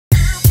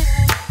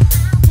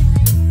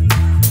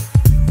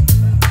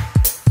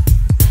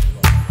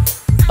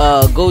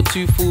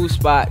Go-to food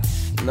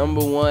spots.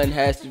 Number one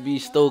has to be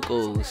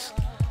Stoko's.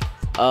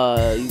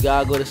 You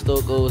gotta go to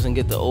Stoko's and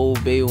get the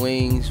Old Bay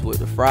wings with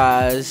the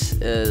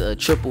fries, a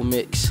triple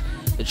mix.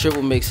 The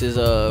triple mix is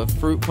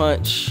fruit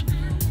punch,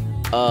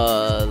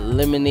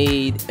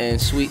 lemonade,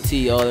 and sweet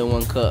tea all in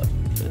one cup.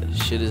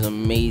 Shit is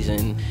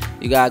amazing.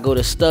 You gotta go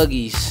to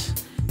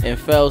Stuggy's in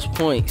Fells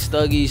Point.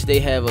 Stuggy's, they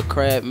have a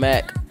crab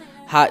mac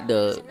hot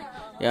dog.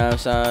 You know what I'm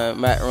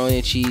saying? Macaroni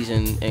and cheese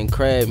and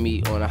crab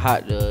meat on a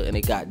hot dog, and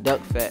they got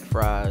duck fat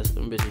fries.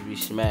 Them bitches be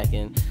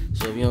smacking.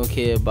 So if you don't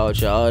care about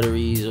your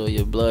arteries or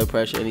your blood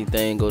pressure or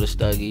anything, go to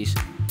Stuggy's.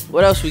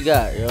 What else we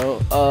got,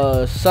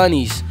 yo?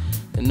 Sonny's,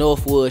 the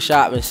Northwood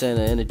Shopping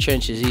Center in the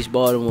trenches, East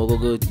Baltimore.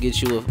 Go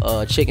get you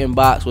a chicken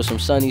box with some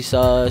Sunny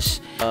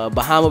sauce.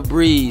 Bahama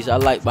Breeze, I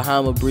like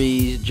Bahama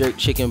Breeze, jerk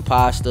chicken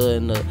pasta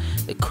and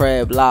the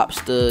crab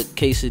lobster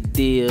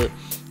quesadilla.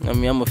 I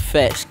mean, I'm a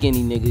fat,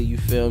 skinny nigga, you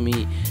feel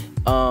me?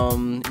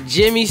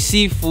 Jimmy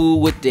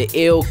Seafood with the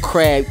ill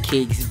crab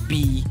cakes,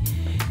 B.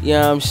 You know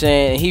what I'm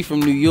saying? He from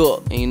New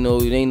York, and you know,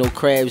 there ain't no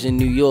crabs in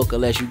New York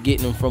unless you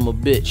getting them from a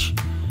bitch.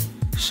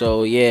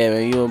 So yeah,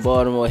 man, you in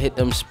Baltimore, hit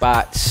them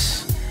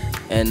spots.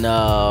 And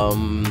I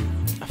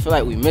feel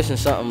like we missing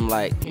something.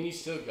 Like, can you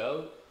still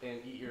go and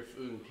eat your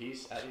food in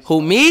peace?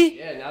 Who, me?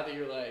 Yeah, now that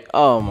you're like,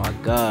 oh my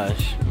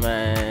gosh,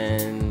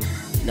 man,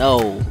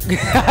 no.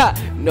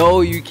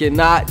 No, you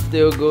cannot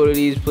still go to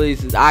these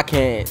places. I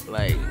can't.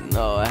 Like,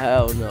 no,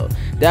 hell no.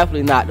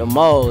 Definitely not the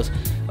malls.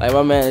 Like,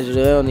 my manager,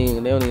 they don't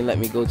even let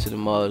me go to the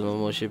malls no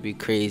more. Should be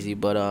crazy.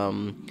 But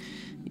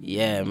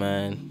yeah,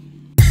 man.